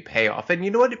be a big payoff. And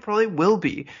you know what? It probably will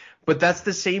be. But that's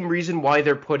the same reason why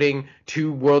they're putting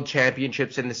 2 world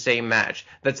championships in the same match.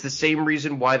 That's the same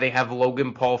reason why they have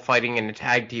Logan Paul fighting in a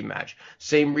tag team match.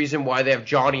 Same reason why they have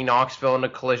Johnny Knoxville in a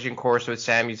collision course with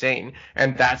Sami Zayn.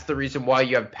 And that's the reason why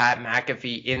you have Pat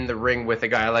McAfee in the ring with a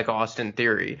guy like Austin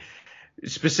Theory.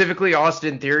 Specifically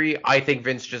Austin Theory, I think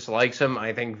Vince just likes him.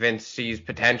 I think Vince sees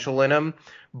potential in him.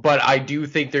 But I do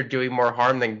think they're doing more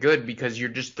harm than good, because you're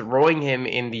just throwing him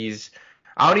in these,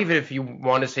 I don't even if you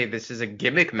want to say this is a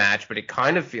gimmick match, but it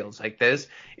kind of feels like this,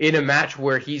 in a match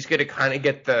where he's going to kind of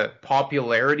get the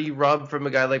popularity rub from a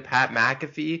guy like Pat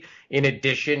McAfee, in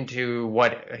addition to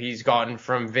what he's gotten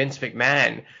from Vince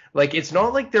McMahon. Like, it's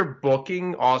not like they're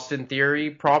booking Austin Theory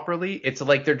properly. It's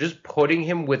like they're just putting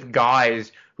him with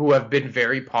guys who have been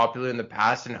very popular in the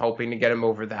past and hoping to get him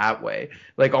over that way.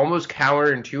 Like, almost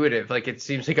counterintuitive. Like, it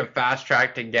seems like a fast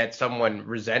track to get someone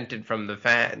resented from the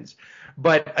fans.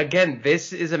 But again,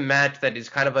 this is a match that is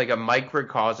kind of like a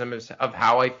microcosm of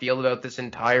how I feel about this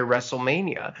entire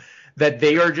WrestleMania. That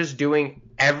they are just doing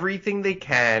everything they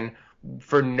can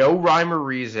for no rhyme or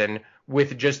reason,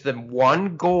 with just the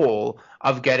one goal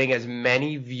of getting as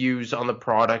many views on the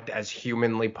product as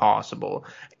humanly possible.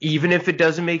 Even if it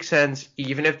doesn't make sense,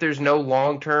 even if there's no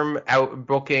long-term out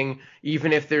booking,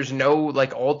 even if there's no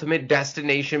like ultimate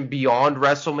destination beyond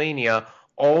WrestleMania,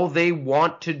 all they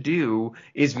want to do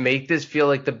is make this feel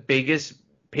like the biggest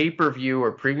pay-per-view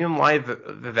or premium live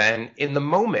event in the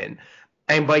moment.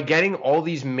 And by getting all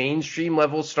these mainstream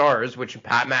level stars, which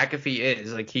Pat McAfee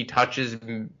is, like, he touches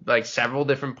like several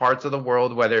different parts of the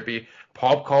world, whether it be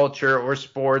pop culture or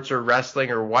sports or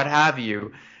wrestling or what have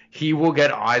you, he will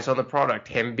get eyes on the product.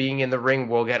 Him being in the ring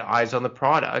will get eyes on the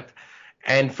product.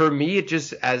 And for me, it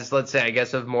just, as let's say, I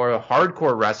guess, of more a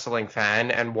hardcore wrestling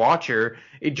fan and watcher,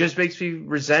 it just makes me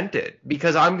resent it,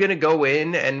 because I'm going to go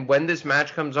in, and when this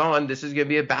match comes on, this is going to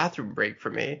be a bathroom break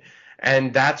for me.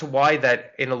 And that's why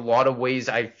that in a lot of ways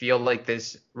I feel like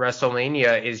this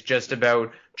WrestleMania is just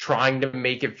about trying to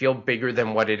make it feel bigger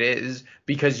than what it is,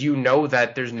 because you know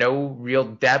that there's no real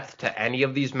depth to any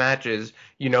of these matches.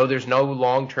 You know, there's no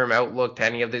long-term outlook to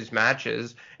any of these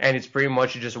matches, and it's pretty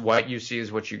much just what you see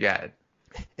is what you get.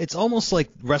 It's almost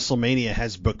like WrestleMania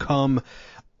has become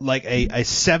like a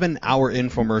 7-hour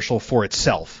infomercial for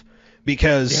itself,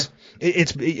 because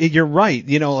you're right.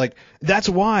 You know, like, that's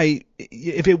why,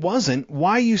 if it wasn't,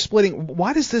 why are you splitting?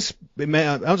 Why does this,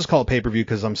 I'll just call it pay-per-view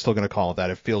because I'm still going to call it that.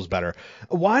 It feels better.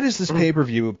 Why does this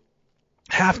pay-per-view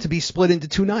have to be split into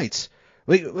 2 nights?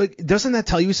 Like, doesn't that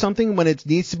tell you something when it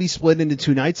needs to be split into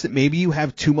 2 nights, that maybe you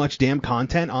have too much damn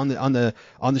content on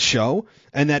the show,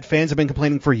 and that fans have been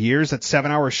complaining for years that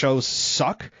 7-hour shows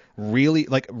suck? Really,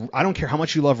 like, I don't care how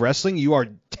much you love wrestling, you are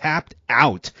tapped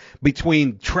out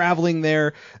between traveling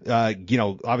there,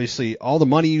 obviously all the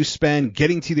money you spend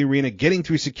getting to the arena, getting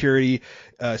through security,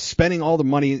 spending all the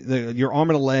money, your arm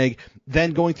and a leg,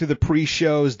 then going through the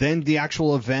pre-shows, then the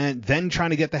actual event, then trying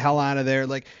to get the hell out of there.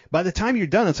 Like, by the time you're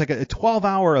done, it's like a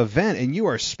 12-hour event, and you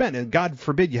are spent, and God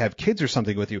forbid you have kids or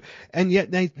something with you, and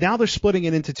yet now they're splitting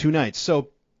it into 2 nights. So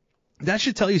that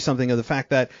should tell you something of the fact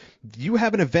that you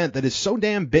have an event that is so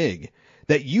damn big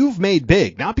that you've made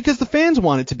big, not because the fans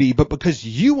want it to be, but because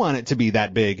you want it to be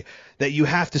that big, that you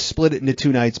have to split it into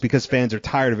 2 nights because fans are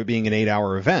tired of it being an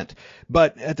 8-hour event.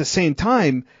 But at the same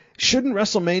time, shouldn't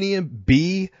WrestleMania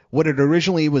be what it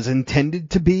originally was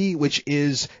intended to be, which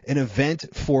is an event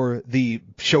for the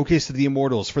showcase of the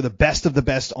immortals, for the best of the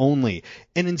best only?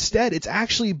 And instead, it's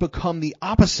actually become the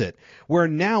opposite, where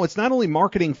now it's not only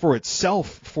marketing for itself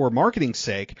for marketing's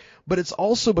sake, but it's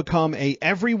also become a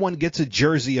everyone gets a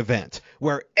jersey event,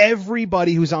 where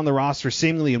everybody who's on the roster,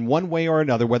 seemingly in one way or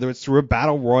another, whether it's through a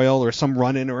battle royal or some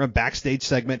run-in or a backstage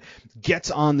segment, gets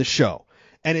on the show.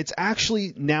 And it's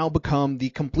actually now become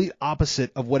the complete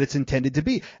opposite of what it's intended to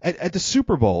be. At the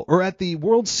Super Bowl or at the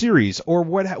World Series or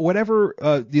whatever,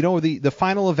 the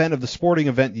final event of the sporting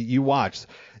event that you watch,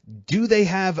 do they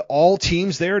have all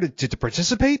teams there to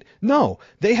participate? No.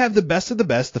 They have the best of the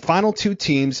best, the final 2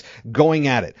 teams going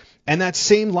at it. And that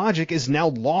same logic is now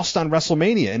lost on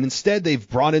WrestleMania, and instead they've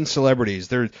brought in celebrities.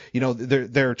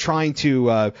 They're trying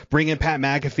to bring in Pat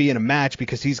McAfee in a match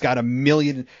because he's got 1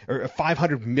 million or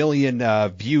 500 million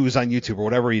views on YouTube or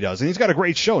whatever he does, and he's got a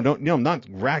great show. I'm not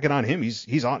ragging on him.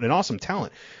 He's an awesome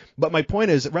talent. But my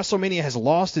point is, WrestleMania has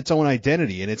lost its own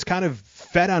identity, and it's kind of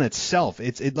fed on itself.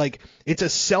 It's a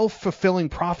self-fulfilling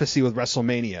prophecy with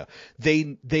WrestleMania.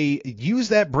 They use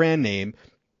that brand name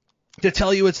to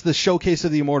tell you it's the showcase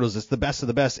of the immortals, it's the best of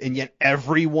the best, and yet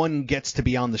everyone gets to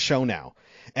be on the show now.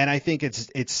 And I think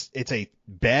it's a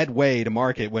bad way to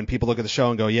market when people look at the show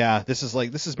and go, yeah, this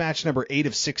is match number 8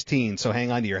 of 16, so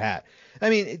hang on to your hat. I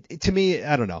mean, to me,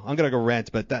 I don't know. I'm gonna go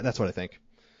rant, but that's what I think.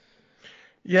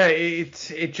 Yeah,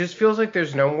 it just feels like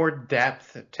there's no more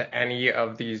depth to any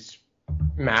of these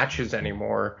matches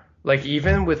anymore. Like,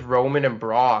 even with Roman and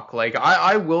Brock, like,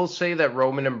 I will say that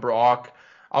Roman and Brock,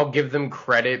 I'll give them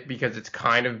credit because it's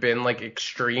kind of been like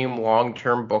extreme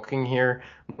long-term booking here.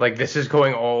 Like, this is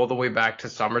going all the way back to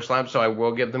SummerSlam, so I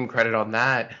will give them credit on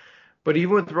that. But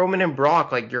even with Roman and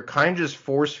Brock, like, you're kind of just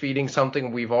force-feeding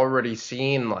something we've already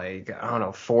seen, like, I don't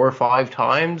know, 4 or 5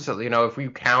 times. If we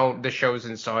count the shows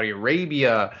in Saudi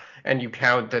Arabia and you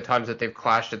count the times that they've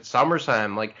clashed at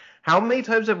SummerSlam, like, how many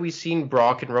times have we seen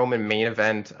Brock and Roman main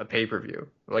event a pay-per-view?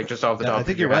 Like, just off the top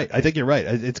of your head. I think you're right.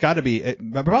 It's got to be. It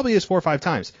probably is 4 or 5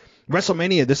 times.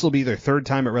 WrestleMania, this will be their 3rd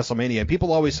time at WrestleMania. And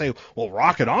people always say, well,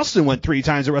 Rock and Austin went 3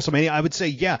 times at WrestleMania. I would say,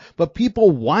 yeah, but people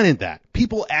wanted that.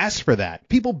 People asked for that.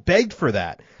 People begged for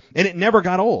that. And it never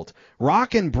got old.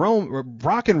 Brock and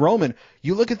Roman,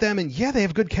 you look at them and, yeah, they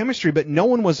have good chemistry, but no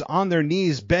one was on their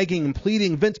knees begging and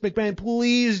pleading, Vince McMahon,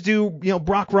 please do,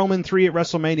 Brock Roman 3 at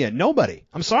WrestleMania. Nobody.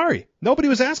 I'm sorry. Nobody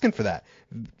was asking for that.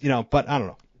 But I don't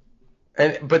know.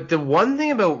 But the one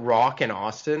thing about Rock and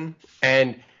Austin,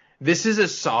 and this is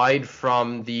aside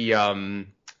from the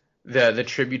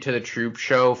Tribute to the Troop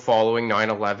show following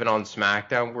 9/11 on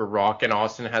SmackDown, where Rock and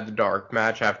Austin had the dark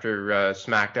match after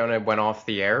SmackDown had went off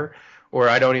the air. Or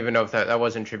I don't even know if that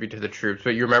wasn't Tribute to the Troops,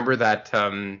 but you remember that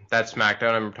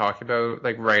SmackDown I'm talking about,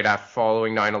 like right after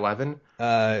following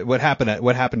 9/11? What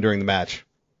happened during the match?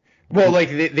 Well, like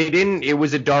they didn't. It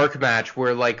was a dark match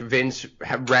where like Vince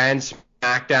ran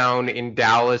SmackDown in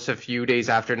Dallas a few days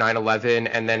after 9/11,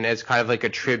 and then as kind of like a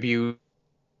tribute.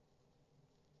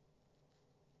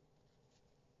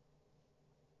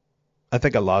 I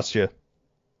think I lost you.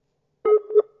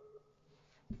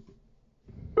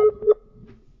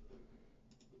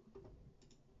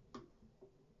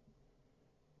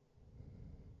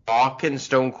 Rock and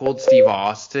Stone Cold Steve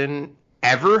Austin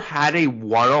ever had a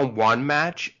one-on-one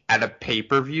match at a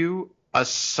pay-per-view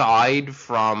aside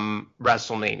from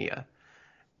WrestleMania.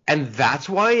 And that's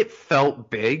why it felt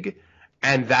big.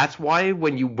 And that's why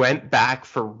when you went back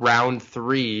for round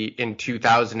 3 in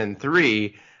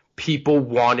 2003, people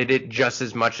wanted it just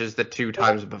as much as the 2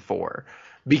 times before,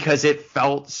 because it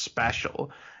felt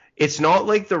special. It's not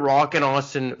like The Rock and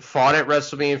Austin fought at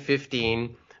WrestleMania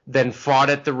 15, then fought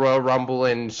at the Royal Rumble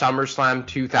in SummerSlam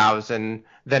 2000,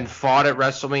 then fought at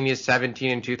WrestleMania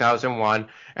 17 in 2001,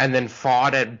 and then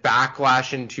fought at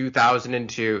Backlash in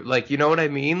 2002. Like, you know what I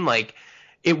mean? Like,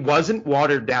 it wasn't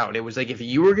watered down. It was like, if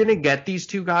you were going to get these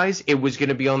two guys, it was going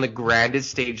to be on the grandest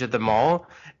stage of them all.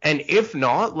 And if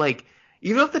not, like,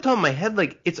 even off the top of my head,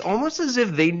 like, it's almost as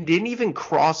if they didn't even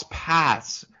cross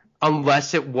paths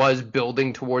unless it was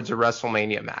building towards a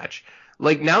WrestleMania match.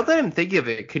 Like, now that I'm thinking of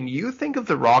it, can you think of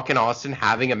The Rock and Austin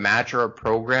having a match or a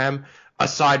program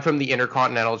aside from the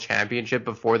Intercontinental Championship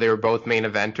before they were both main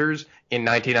eventers in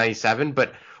 1997?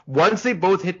 But once they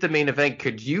both hit the main event,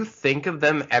 could you think of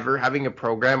them ever having a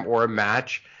program or a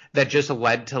match that just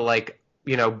led to, like,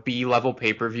 you know, B-level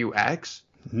pay-per-view X?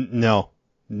 No.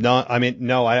 No, I mean,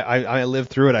 no, I lived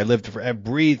through it. I lived and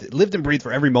breathed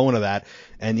for every moment of that.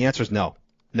 And the answer is no.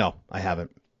 No, I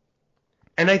haven't.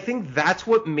 And I think that's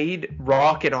what made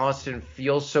Rock and Austin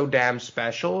feel so damn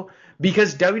special,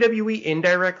 because WWE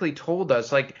indirectly told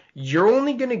us, like, you're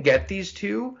only going to get these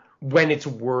two when it's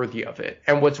worthy of it.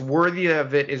 And what's worthy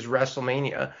of it is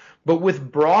WrestleMania. But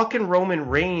with Brock and Roman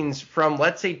Reigns from,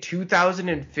 let's say,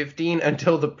 2015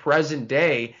 until the present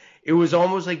day, it was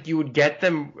almost like you would get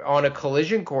them on a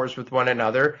collision course with one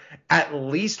another at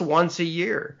least once a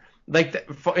year. Like,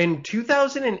 in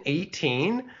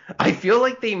 2018, I feel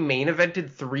like they main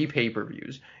evented 3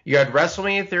 pay-per-views. You had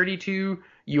WrestleMania 32,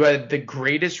 you had the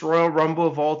greatest Royal Rumble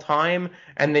of all time,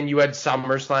 and then you had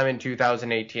SummerSlam in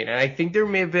 2018. And I think there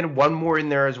may have been one more in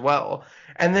there as well.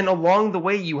 And then along the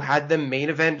way, you had them main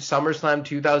event SummerSlam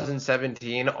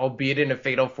 2017, albeit in a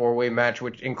Fatal 4-Way match,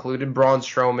 which included Braun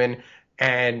Strowman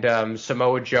and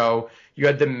Samoa Joe. You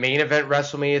had the main event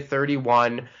WrestleMania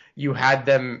 31. You had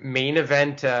them main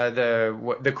event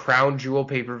the Crown Jewel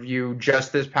pay-per-view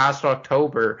just this past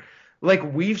October.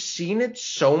 Like, we've seen it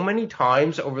so many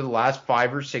times over the last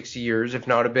 5 or 6 years, if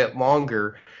not a bit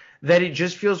longer, that it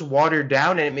just feels watered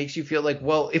down, and it makes you feel like,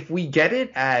 well, if we get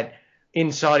it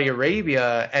in Saudi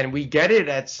Arabia and we get it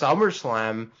at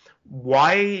SummerSlam,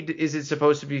 why is it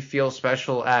supposed to feel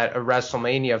special at a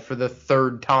WrestleMania for the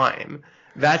 3rd time?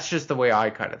 That's just the way I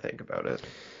kind of think about it.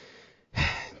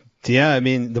 Yeah, I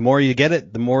mean, the more you get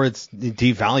it, the more it's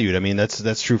devalued. I mean,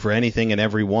 that's true for anything and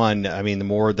everyone. I mean, the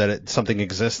more that something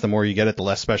exists, the more you get it, the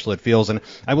less special it feels. And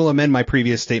I will amend my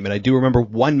previous statement. I do remember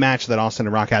one match that Austin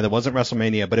and Rock had that wasn't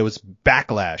WrestleMania, but it was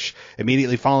Backlash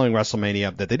immediately following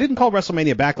WrestleMania, that they didn't call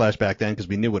WrestleMania Backlash back then because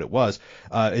we knew what it was.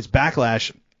 It's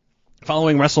Backlash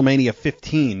following WrestleMania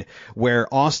 15,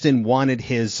 where Austin wanted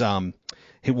his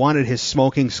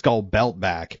smoking skull belt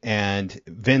back, and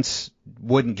Vince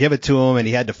wouldn't give it to him, and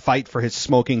he had to fight for his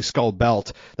smoking skull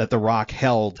belt that The Rock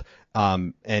held.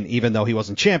 And even though he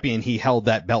wasn't champion, he held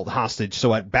that belt hostage.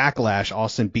 So at Backlash,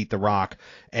 Austin beat The Rock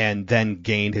and then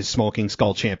gained his Smoking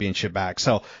Skull Championship back.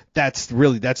 So that's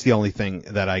the only thing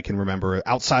that I can remember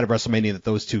outside of WrestleMania that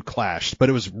those two clashed. But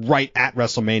it was right at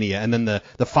WrestleMania, and then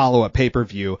the follow-up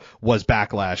pay-per-view was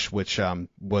Backlash, which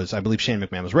was, I believe, Shane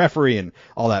McMahon was referee and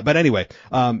all that. But anyway,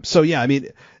 so yeah, I mean,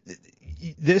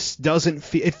 this doesn't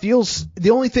feel, it feels, the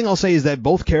only thing I'll say is that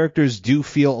both characters do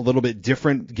feel a little bit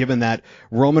different, given that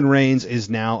Roman Reigns is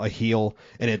now a heel,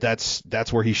 and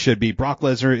that's where he should be. Brock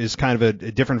Lesnar is kind of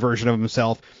a different version of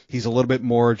himself. He's a little bit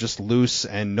more just loose,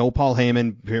 and no Paul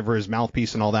Heyman for his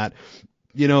mouthpiece and all that,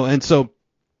 you know. And so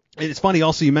it's funny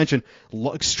also you mentioned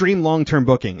extreme long-term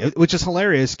booking, which is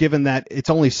hilarious given that it's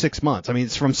only 6 months. I mean,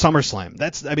 it's from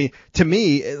SummerSlam. To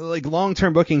me, like,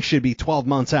 long-term booking should be 12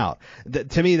 months out.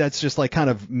 To me, that's just like kind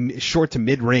of short to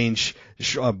mid-range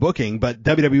booking, but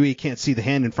WWE can't see the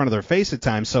hand in front of their face at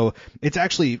times, so it's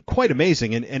actually quite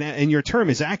amazing. And your term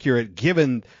is accurate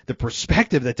given the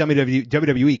perspective that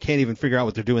WWE can't even figure out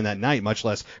what they're doing that night, much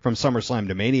less from SummerSlam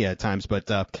to Mania at times.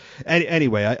 But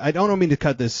anyway, I don't mean to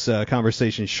cut this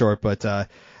conversation short, but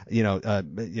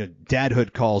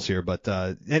dadhood calls here. But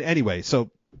anyway,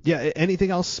 so yeah, anything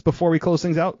else before we close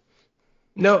things out?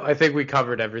 No, I think we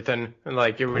covered everything. And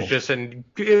like, it was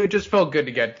it just felt good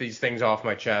to get these things off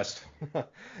my chest.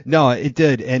 No, it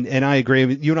did, and I agree.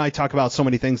 You and I talk about so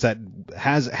many things that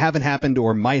haven't happened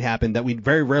or might happen that we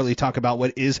very rarely talk about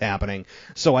what is happening.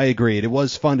 So I agreed. It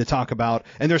was fun to talk about,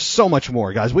 and there's so much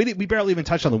more, guys. We barely even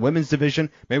touched on the women's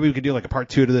division. Maybe we could do like a part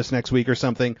 2 to this next week or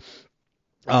something.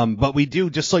 But we do,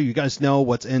 just so you guys know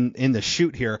what's in the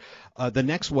shoot here, the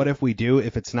next What If we do,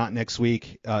 if it's not next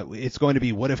week, it's going to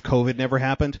be What If COVID Never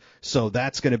Happened. So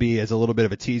that's going to be, as a little bit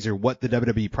of a teaser, what the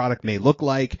WWE product may look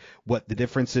like, what the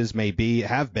differences may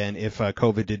have been if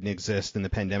COVID didn't exist and the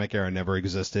pandemic era never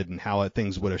existed, and how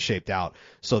things would have shaped out.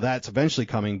 So that's eventually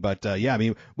coming. But yeah, I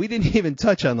mean, we didn't even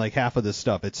touch on like half of this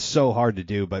stuff. It's so hard to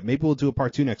do, but maybe we'll do a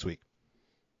part 2 next week.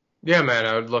 Yeah, man,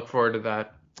 I would look forward to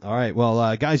that. All right,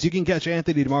 well, guys, you can catch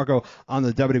Anthony DeMarco on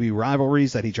the WWE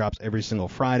Rivalries that he drops every single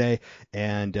Friday,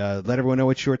 and let everyone know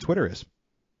what your Twitter is.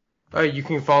 You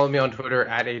can follow me on Twitter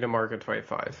at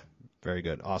AdaMarket25. Very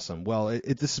good. Awesome. Well,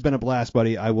 this has been a blast,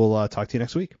 buddy. I will talk to you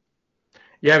next week.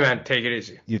 Yeah, man. Take it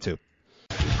easy. You too.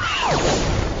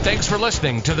 Thanks for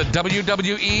listening to the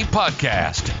WWE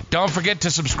Podcast. Don't forget to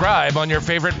subscribe on your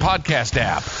favorite podcast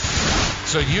app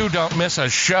so you don't miss a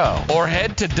show, or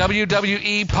head to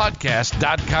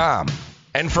WWEpodcast.com.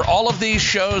 And for all of these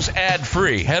shows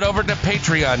ad-free, head over to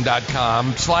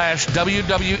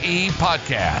patreon.com/WWE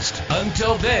Podcast.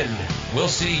 Until then, we'll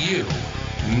see you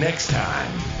next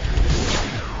time.